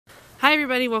Hi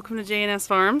everybody, welcome to J&S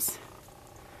Farms.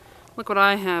 Look what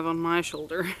I have on my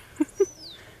shoulder.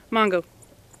 Mongo.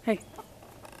 Hey.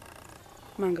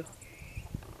 Mongo.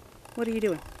 What are you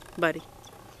doing, buddy?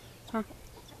 Huh?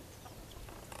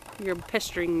 You're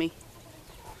pestering me.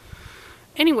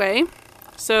 Anyway,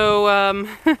 so I'm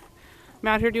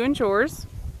out here doing chores.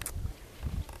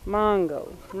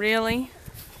 Mongo, really?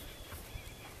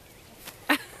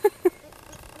 I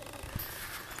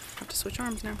have to switch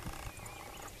arms now.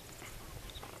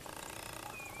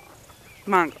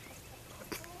 Mongo.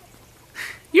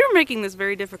 You're making this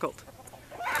very difficult.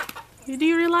 Do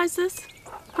you realize this?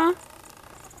 Huh?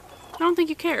 I don't think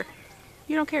you care.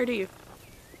 You don't care, do you?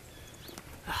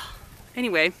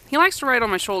 Anyway, he likes to ride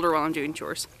on my shoulder while I'm doing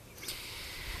chores.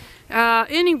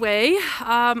 Anyway,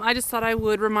 I just thought I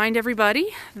would remind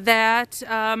everybody that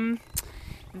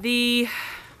the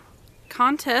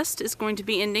contest is going to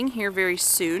be ending here very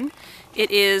soon. It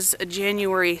is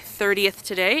January 30th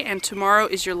today, and tomorrow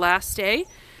is your last day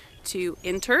to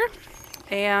enter.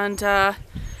 And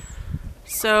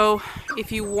so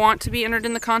if you want to be entered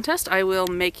in the contest, I will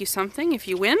make you something if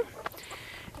you win.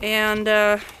 And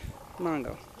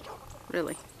Mongo,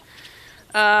 really.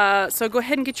 So go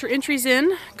ahead and get your entries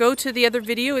in. Go to the other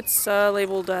video. It's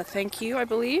labeled thank you, I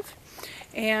believe.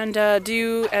 And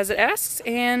do as it asks,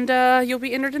 and you'll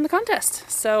be entered in the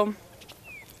contest. So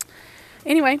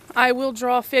anyway, I will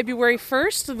draw February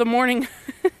 1st, the morning,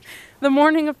 the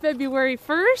morning of February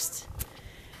 1st.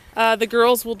 The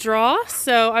girls will draw,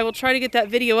 so I will try to get that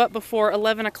video up before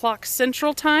 11 o'clock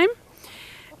Central Time.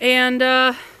 And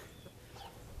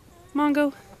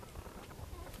Mongo,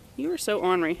 you are so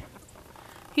ornery.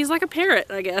 He's like a parrot,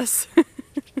 I guess.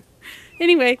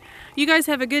 Anyway, you guys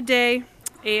have a good day,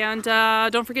 and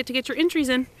don't forget to get your entries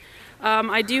in.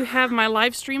 I do have my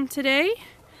live stream today.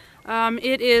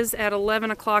 It is at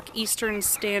 11 o'clock Eastern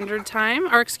Standard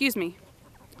Time, or excuse me,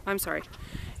 I'm sorry.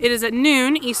 It is at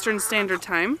noon Eastern Standard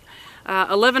Time,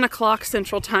 11 o'clock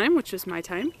Central Time, which is my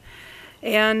time.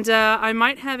 And I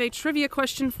might have a trivia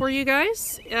question for you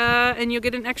guys, and you'll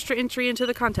get an extra entry into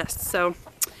the contest. So,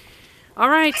 all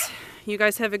right, you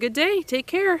guys have a good day. Take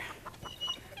care.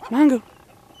 Mongo,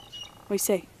 what do you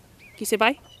say? Can you say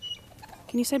bye?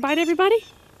 Can you say bye to everybody?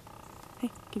 Hey,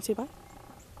 can you say bye?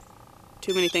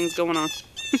 Too many things going on.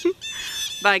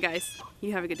 Bye, guys.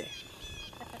 You have a good day.